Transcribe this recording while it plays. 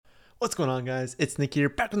What's going on, guys? It's Nick here,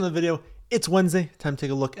 back in the video. It's Wednesday. Time to take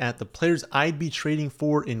a look at the players I'd be trading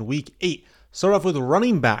for in week 8. Start off with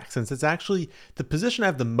running back, since it's actually the position I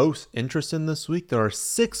have the most interest in this week. There are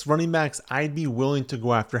 6 running backs I'd be willing to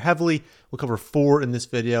go after heavily. We'll cover 4 in this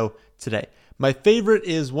video today. My favorite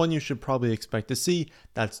is one you should probably expect to see.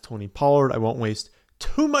 That's Tony Pollard. I won't waste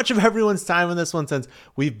too much of everyone's time on this one since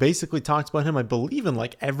we've basically talked about him, I believe, in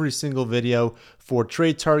like every single video for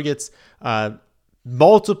trade targets.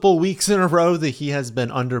 Multiple weeks in a row that he has been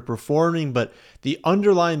underperforming, but the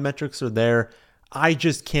underlying metrics are there. I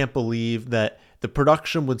just can't believe that the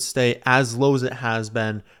production would stay as low as it has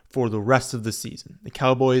been for the rest of the season. The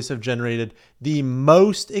Cowboys have generated the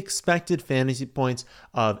most expected fantasy points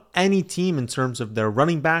of any team in terms of their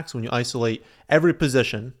running backs. When you isolate every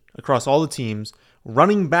position across all the teams,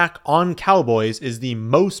 running back on Cowboys is the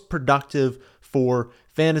most productive for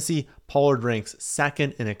fantasy. Pollard ranks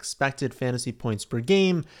second in expected fantasy points per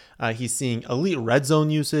game. He's seeing elite red zone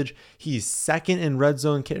usage. He's second in red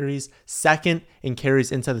zone carries, second in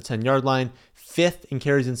carries inside the 10-yard line, 5th in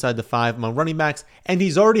carries inside the 5 among running backs, and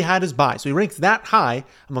he's already had his bye. So he ranks that high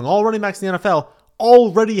among all running backs in the NFL,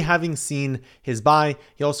 already having seen his bye.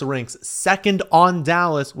 He also ranks second on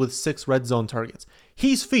Dallas with 6 red zone targets.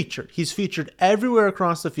 He's featured. He's featured everywhere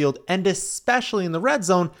across the field, and especially in the red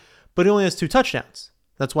zone, but he only has 2 touchdowns.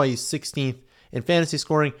 That's why he's 16th in fantasy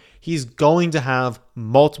scoring. He's going to have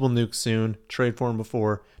multiple nukes soon. Trade for him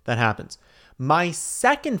before that happens. My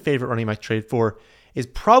second favorite running back trade for is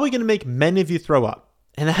probably going to make many of you throw up,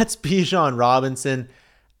 and that's Bijan Robinson.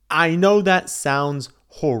 I know that sounds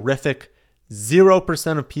horrific.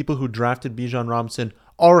 0% of people who drafted Bijan Robinson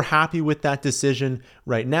are happy with that decision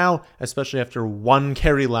right now, especially after 1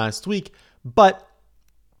 carry last week, but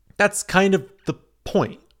that's kind of the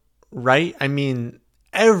point, right? I mean,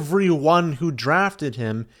 everyone who drafted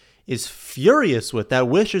him is furious with that,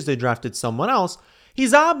 wishes they drafted someone else.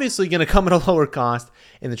 He's obviously going to come at a lower cost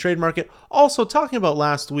in the trade market. Also, talking about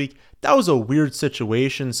last week, that was a weird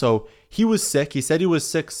situation. So he was sick. He said he was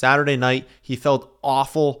sick Saturday night. He felt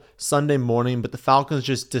awful Sunday morning, but the Falcons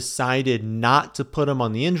just decided not to put him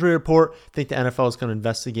on the injury report. I think the NFL is kind of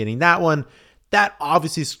investigating that one. That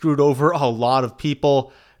obviously screwed over a lot of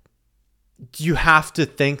people. You have to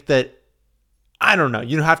think that, I don't know.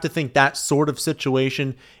 You don't have to think that sort of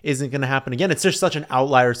situation isn't going to happen again. It's just such an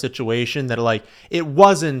outlier situation that, like, it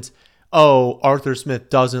wasn't, oh, Arthur Smith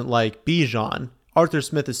doesn't like Bijan. Arthur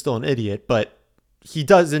Smith is still an idiot, but he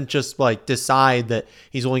doesn't just like decide that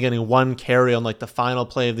he's only getting 1 carry on like the final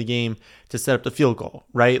play of the game to set up the field goal,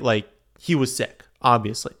 right? Like, he was sick,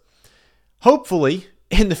 obviously. Hopefully,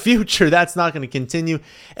 in the future, that's not going to continue.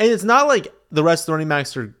 And it's not like the rest of the running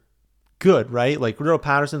backs are good, right? Like, Cordero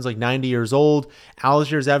Patterson's like 90 years old.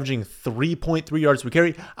 Allgeier's averaging 3.3 yards per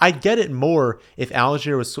carry. I'd get it more if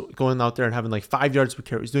Allgeier was going out there and having like 5 yards per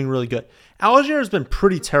carry. He's doing really good. Allgeier has been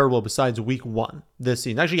pretty terrible besides week 1 this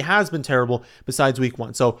season. Actually, has been terrible besides week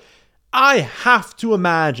 1. So I have to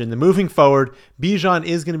imagine that moving forward, Bijan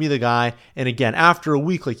is going to be the guy. And again, after a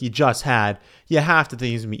week like he just had, you have to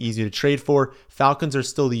think he's going to be easy to trade for. Falcons are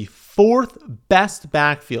still the 4th best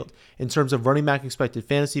backfield in terms of running back expected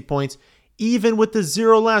fantasy points. Even with the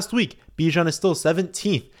 0 last week, Bijan is still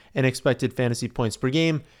 17th in expected fantasy points per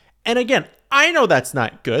game. And again, I know that's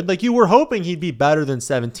not good. Like, you were hoping he'd be better than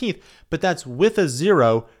 17th, but that's with a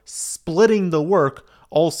 0 splitting the work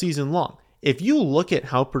all season long. If you look at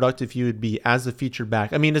how productive he would be as a featured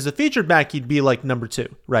back, I mean, as a featured back, he'd be like number 2,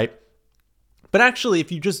 right? But actually,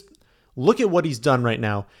 if you just look at what he's done right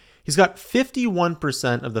now, he's got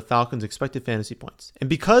 51% of the Falcons' expected fantasy points. And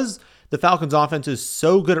because the Falcons' offense is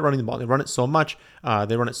so good at running the ball, they run it so much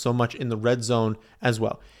in the red zone as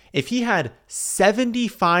well. If he had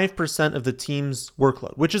 75% of the team's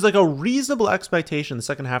workload, which is like a reasonable expectation in the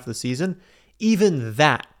second half of the season, even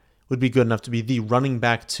that would be good enough to be the running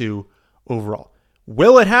back 2 overall.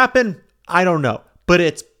 Will it happen? I don't know, but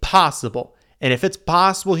it's possible. And if it's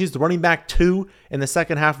possible he's the running back 2 in the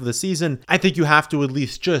second half of the season, I think you have to at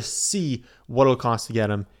least just see what it'll cost to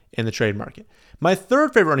get him in the trade market. My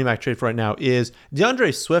third favorite running back trade for right now is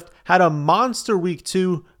DeAndre Swift. Had a monster week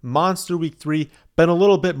 2, monster week 3, been a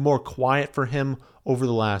little bit more quiet for him over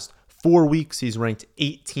the last 4 weeks. He's ranked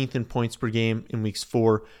 18th in points per game in weeks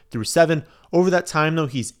 4 through 7. Over that time, though,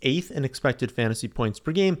 he's 8th in expected fantasy points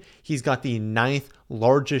per game. He's got the 9th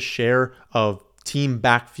largest share of team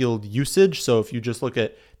backfield usage. So if you just look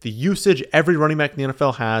at the usage every running back in the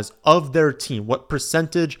NFL has of their team, what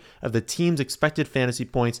percentage of the team's expected fantasy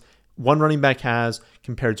points one running back has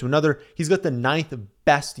compared to another, he's got the 9th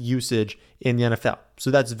best usage in the NFL.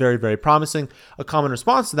 So that's very, very promising. A common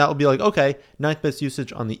response to that will be like, okay, ninth best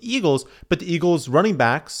usage on the Eagles, but the Eagles running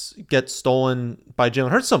backs get stolen by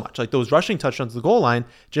Jalen Hurts so much. Like those rushing touchdowns to the goal line,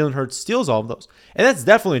 Jalen Hurts steals all of those. And that's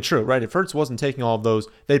definitely true, right? If Hurts wasn't taking all of those,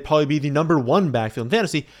 they'd probably be the number one backfield in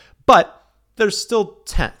fantasy, but they're still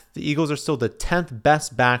 10th. The Eagles are still the 10th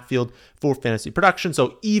best backfield for fantasy production.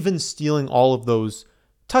 So even stealing all of those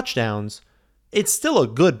touchdowns, it's still a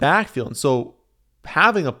good backfield. And so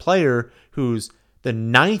having a player who's the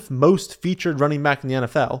 9th most featured running back in the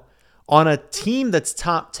NFL on a team that's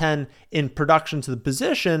top 10 in production to the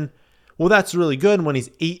position, well, that's really good. And when he's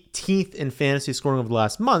 18th in fantasy scoring over the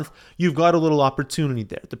last month, you've got a little opportunity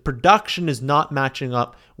there. The production is not matching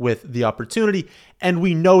up with the opportunity, and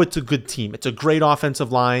we know it's a good team. It's a great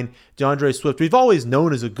offensive line. DeAndre Swift, we've always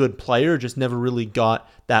known as a good player, just never really got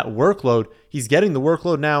that workload. He's getting the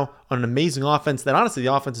workload now on an amazing offense that honestly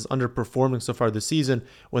the offense is underperforming so far this season.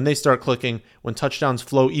 When they start clicking, when touchdowns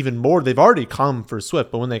flow even more, they've already come for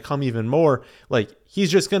Swift, but when they come even more, like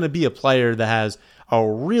he's just going to be a player that has a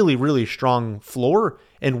really, really strong floor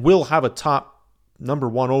and will have a top number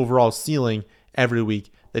one overall ceiling every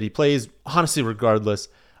week that he plays, honestly, regardless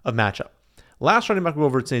of matchup. Last running back we'll go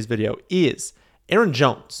over in today's video is Aaron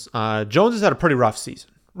Jones. Jones has had a pretty rough season,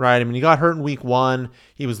 right? I mean, he got hurt in week 1.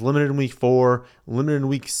 He was limited in week 4, limited in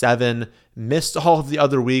week 7, missed all of the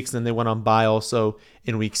other weeks, and then they went on bye also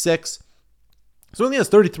in week 6. So he only has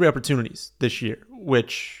 33 opportunities this year,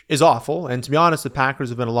 which is awful. And to be honest, the Packers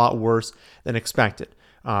have been a lot worse than expected.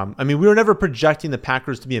 I mean, we were never projecting the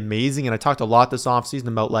Packers to be amazing. And I talked a lot this offseason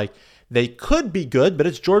about like they could be good, but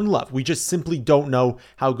it's Jordan Love. We just simply don't know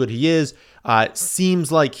how good he is. It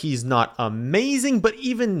seems like he's not amazing, but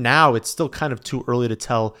even now it's still kind of too early to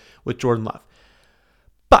tell with Jordan Love.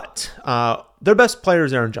 But their best player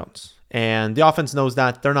is Aaron Jones. And the offense knows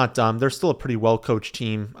that. They're not dumb. They're still a pretty well-coached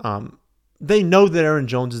team. They know that Aaron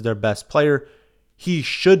Jones is their best player. He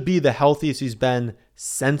should be the healthiest he's been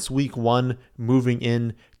since week 1, moving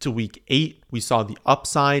in to week 8. We saw the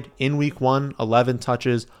upside in week 1, 11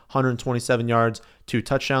 touches, 127 yards, 2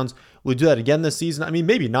 touchdowns. We'll do that again this season. I mean,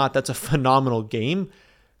 maybe not. That's a phenomenal game.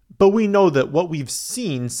 But we know that what we've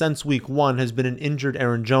seen since week 1 has been an injured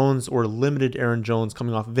Aaron Jones or limited Aaron Jones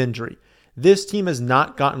coming off of injury. This team has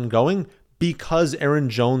not gotten going because Aaron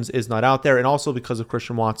Jones is not out there and also because of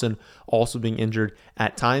Christian Watson also being injured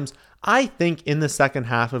at times. I think in the second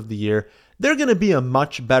half of the year, they're going to be a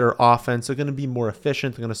much better offense. They're going to be more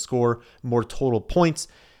efficient. They're going to score more total points.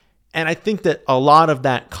 And I think that a lot of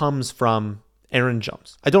that comes from Aaron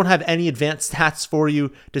Jones. I don't have any advanced stats for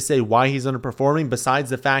you to say why he's underperforming besides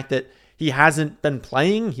the fact that he hasn't been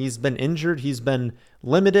playing. He's been injured. He's been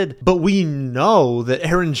limited. But we know that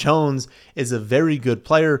Aaron Jones is a very good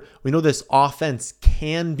player. We know this offense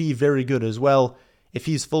can be very good as well. If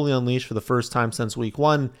he's fully unleashed for the first time since week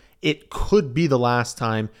 1, it could be the last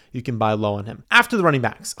time you can buy low on him. After the running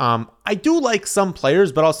backs, I do like some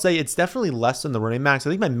players, but I'll say it's definitely less than the running backs.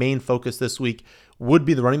 I think my main focus this week would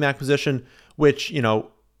be the running back position, which,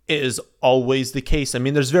 is always the case. I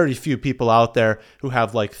mean, there's very few people out there who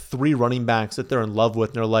have like 3 running backs that they're in love with.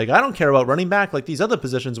 And they're like, I don't care about running back. Like these other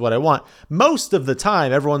positions, what I want. Most of the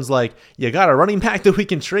time, everyone's like, you got a running back that we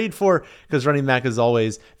can trade for because running back is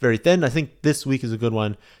always very thin. I think this week is a good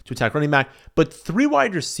one to attack running back. But 3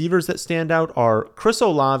 wide receivers that stand out are Chris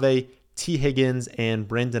Olave, T. Higgins, and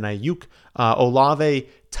Brandon Ayuk. Olave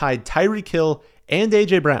tied Tyreek Hill and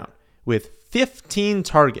A.J. Brown with 15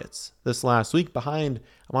 targets this last week behind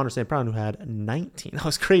Amon-Ra St. Brown, who had 19. That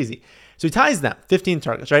was crazy. So he ties them, 15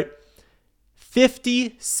 targets, right?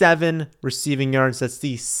 57 receiving yards. That's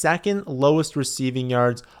the second lowest receiving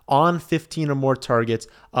yards on 15 or more targets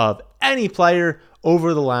of any player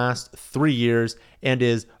over the last 3 years and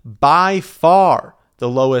is by far the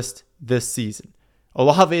lowest this season.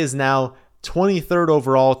 Olave is now 23rd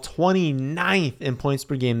overall, 29th in points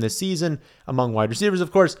per game this season among wide receivers,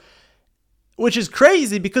 of course, which is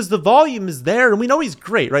crazy because the volume is there and we know he's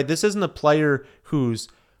great, right? This isn't a player who's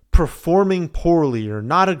performing poorly or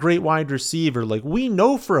not a great wide receiver. Like we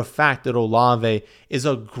know for a fact that Olave is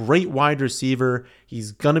a great wide receiver.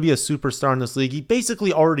 He's going to be a superstar in this league. He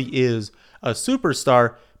basically already is a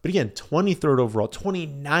superstar, but again, 23rd overall,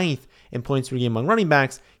 29th in points per game among running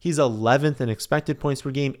backs. He's 11th in expected points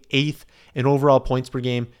per game, 8th in overall points per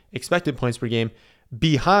game, expected points per game,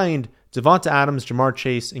 behind Devonta Adams, Jamar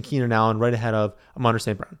Chase, and Keenan Allen, right ahead of Amon-Ra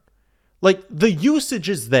St. Brown. Like, the usage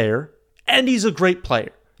is there, and he's a great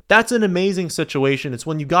player. That's an amazing situation. It's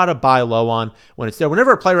when you got to buy low on when it's there.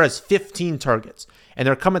 Whenever a player has 15 targets, and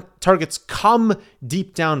their targets come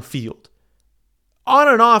deep downfield, on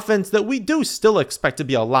an offense that we do still expect to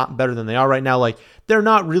be a lot better than they are right now. Like, they're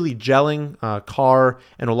not really gelling, Carr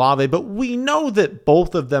and Olave, but we know that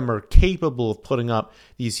both of them are capable of putting up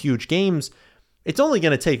these huge games. It's only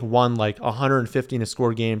going to take one, like 115 to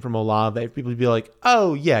score game from Olave. People would be like,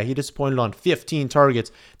 oh yeah, he disappointed on 15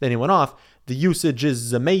 targets, then he went off. The usage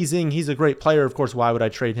is amazing. He's a great player. Of course, why would I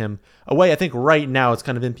trade him away? I think right now it's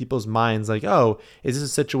kind of in people's minds like, oh, is this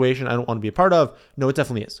a situation I don't want to be a part of? No, it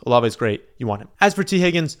definitely is. Olave is great. You want him. As for T.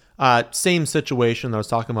 Higgins, same situation that I was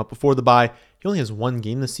talking about before the bye. He only has one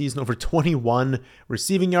game this season, over 21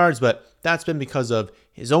 receiving yards, but that's been because of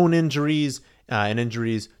his own injuries and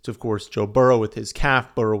injuries to, of course, Joe Burrow with his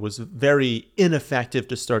calf. Burrow was very ineffective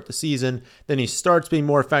to start the season. Then he starts being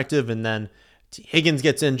more effective, and then T. Higgins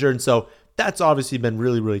gets injured. And so that's obviously been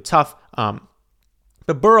really, really tough.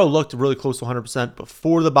 But Burrow looked really close to 100%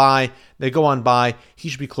 before the bye. They go on bye. He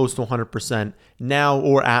should be close to 100% now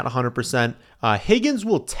or at 100%. Higgins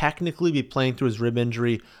will technically be playing through his rib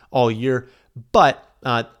injury all year, but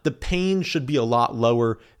the pain should be a lot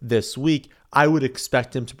lower this week. I would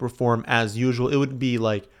expect him to perform as usual. It would be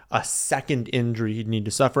like a second injury he'd need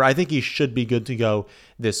to suffer. I think he should be good to go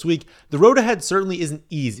this week. The road ahead certainly isn't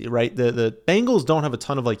easy, right? The Bengals don't have a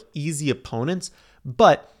ton of like easy opponents,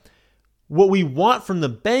 but what we want from the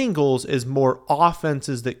Bengals is more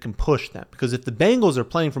offenses that can push them. Because if the Bengals are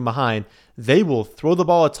playing from behind, they will throw the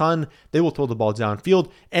ball a ton. They will throw the ball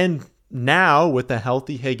downfield. And now with a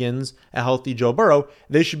healthy Higgins, a healthy Joe Burrow,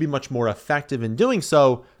 they should be much more effective in doing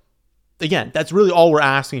so. Again, that's really all we're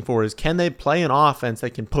asking for is can they play an offense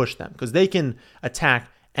that can push them? Because they can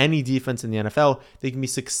attack any defense in the NFL. They can be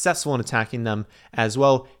successful in attacking them as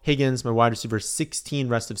well. Higgins, my wide receiver, 16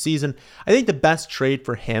 rest of season. I think the best trade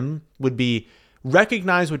for him would be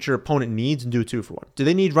recognize what your opponent needs and do a 2-for-1. Do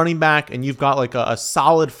they need running back? And you've got like a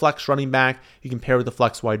solid flex running back you can pair with a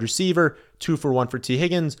flex wide receiver, 2-for-1 for T.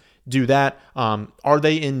 Higgins. Do that. Are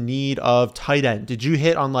they in need of tight end? Did you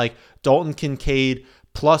hit on like Dalton Kincaid?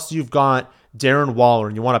 Plus you've got Darren Waller,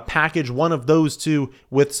 and you want to package one of those two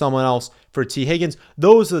with someone else for T. Higgins.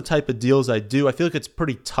 Those are the type of deals I do. I feel like it's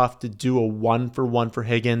pretty tough to do a 1-for-1 for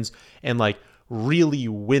Higgins and like really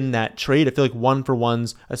win that trade. I feel like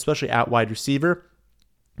 1-for-1s, especially at wide receiver,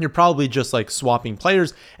 you're probably just like swapping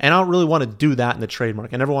players, and I don't really want to do that in the trade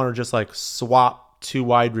market. I never want to just like swap two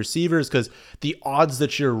wide receivers because the odds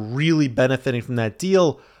that you're really benefiting from that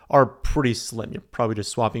deal are pretty slim. You're probably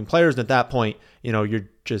just swapping players, and at that point, you're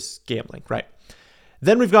just gambling, right?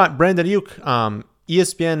 Then we've got Brandon Ayuk.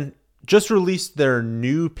 ESPN just released their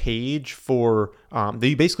new page for,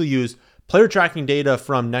 they basically use player tracking data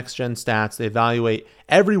from Next Gen Stats. They evaluate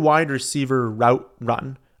every wide receiver route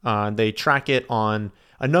run. They track it on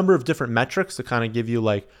a number of different metrics to kind of give you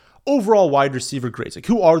like overall wide receiver grades. Like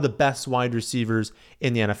who are the best wide receivers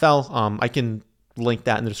in the NFL? I can link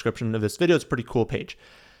that in the description of this video. It's a pretty cool page.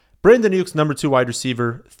 Brandon Ayuk's number 2 wide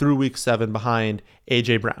receiver through week 7 behind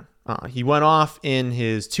A.J. Brown. He went off in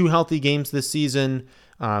his 2 healthy games this season,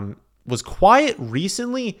 was quiet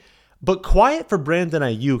recently, but quiet for Brandon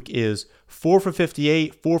Ayuk is 4 for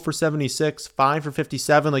 58, 4 for 76, 5 for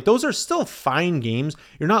 57. Like those are still fine games.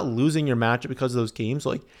 You're not losing your matchup because of those games.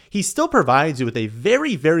 Like he still provides you with a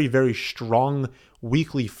very, very, very strong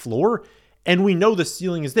weekly floor. And we know the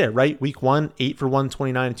ceiling is there, right? Week 1, 8 for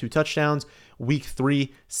 129 and 2 touchdowns. Week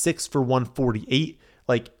 3, 6 for 148.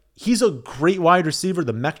 Like he's a great wide receiver.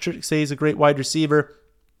 The metrics say he's a great wide receiver.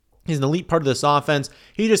 He's an elite part of this offense.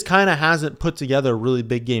 He just kind of hasn't put together a really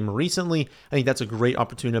big game recently. I think that's a great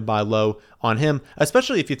opportunity to buy low on him,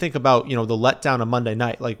 especially if you think about, the letdown on Monday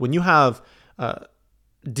night. Like when you have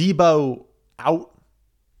Debo out,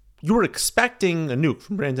 you were expecting a nuke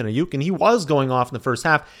from Brandon Ayuk, and he was going off in the first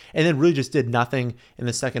half and then really just did nothing in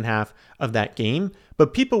the second half of that game.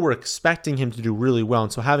 But people were expecting him to do really well.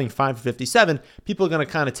 And so having 5 for 57, people are going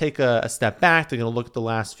to kind of take a step back. They're going to look at the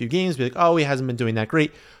last few games, be like, oh, he hasn't been doing that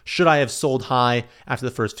great. Should I have sold high after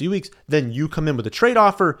the first few weeks? Then you come in with a trade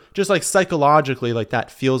offer, just like psychologically, like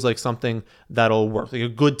that feels like something that'll work, like a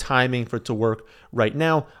good timing for it to work right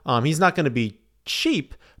now. He's not going to be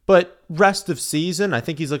cheap, but rest of season, I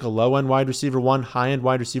think he's like a low-end wide receiver 1, high-end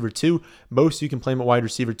wide receiver 2. Most you can play him at wide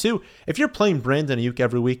receiver 2. If you're playing Brandon Ayuk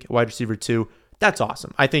every week at wide receiver 2, that's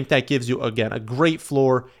awesome. I think that gives you, again, a great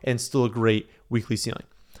floor and still a great weekly ceiling.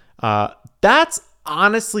 That's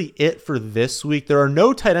honestly it for this week. There are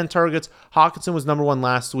no tight end targets. Hockenson was number 1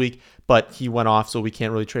 last week, but he went off, so we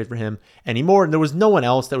can't really trade for him anymore. And there was no one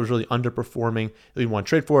else that was really underperforming that we want to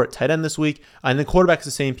trade for at tight end this week. And then quarterbacks,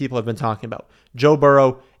 the same people I've been talking about. Joe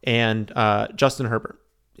Burrow and Justin Herbert.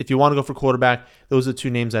 If you want to go for quarterback, those are the 2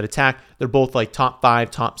 names I'd attack. They're both like top 5,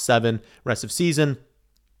 top 7 rest of season.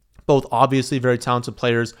 Both obviously very talented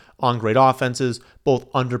players on great offenses,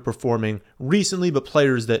 both underperforming recently, but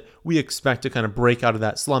players that we expect to kind of break out of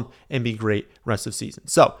that slump and be great rest of season.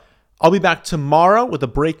 So I'll be back tomorrow with a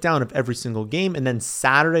breakdown of every single game, and then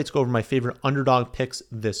Saturday to go over my favorite underdog picks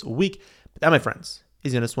this week. But that, my friends,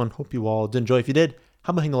 is the end of this one. Hope you all did enjoy. If you did,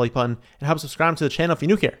 how about hitting the like button and how about subscribing to the channel if you're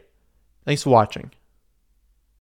new here. Thanks for watching.